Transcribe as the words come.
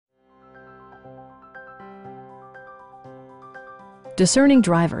Discerning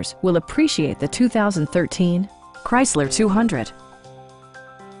drivers will appreciate the 2013 Chrysler 200.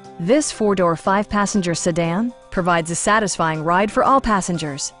 This four-door, five-passenger sedan provides a satisfying ride for all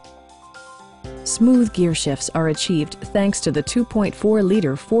passengers. Smooth gear shifts are achieved thanks to the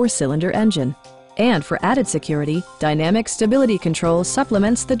 2.4-liter four-cylinder engine. And for added security, dynamic stability control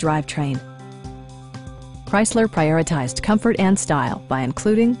supplements the drivetrain. Chrysler prioritized comfort and style by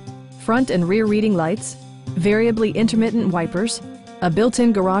including front and rear reading lights, variably intermittent wipers, a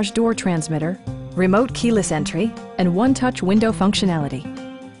built-in garage door transmitter, remote keyless entry, and one-touch window functionality.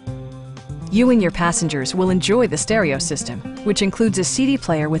 You and your passengers will enjoy the stereo system, which includes a CD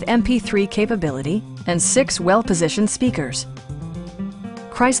player with MP3 capability and 6 well-positioned speakers.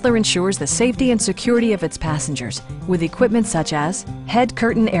 Chrysler ensures the safety and security of its passengers with equipment such as head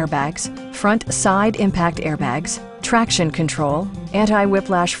curtain airbags, front side impact airbags, traction control,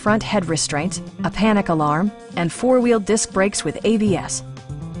 anti-whiplash front head restraints, a panic alarm, and four-wheel disc brakes with ABS.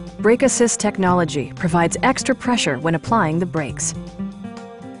 Brake Assist technology provides extra pressure when applying the brakes.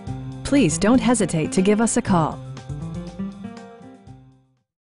 Please don't hesitate to give us a call.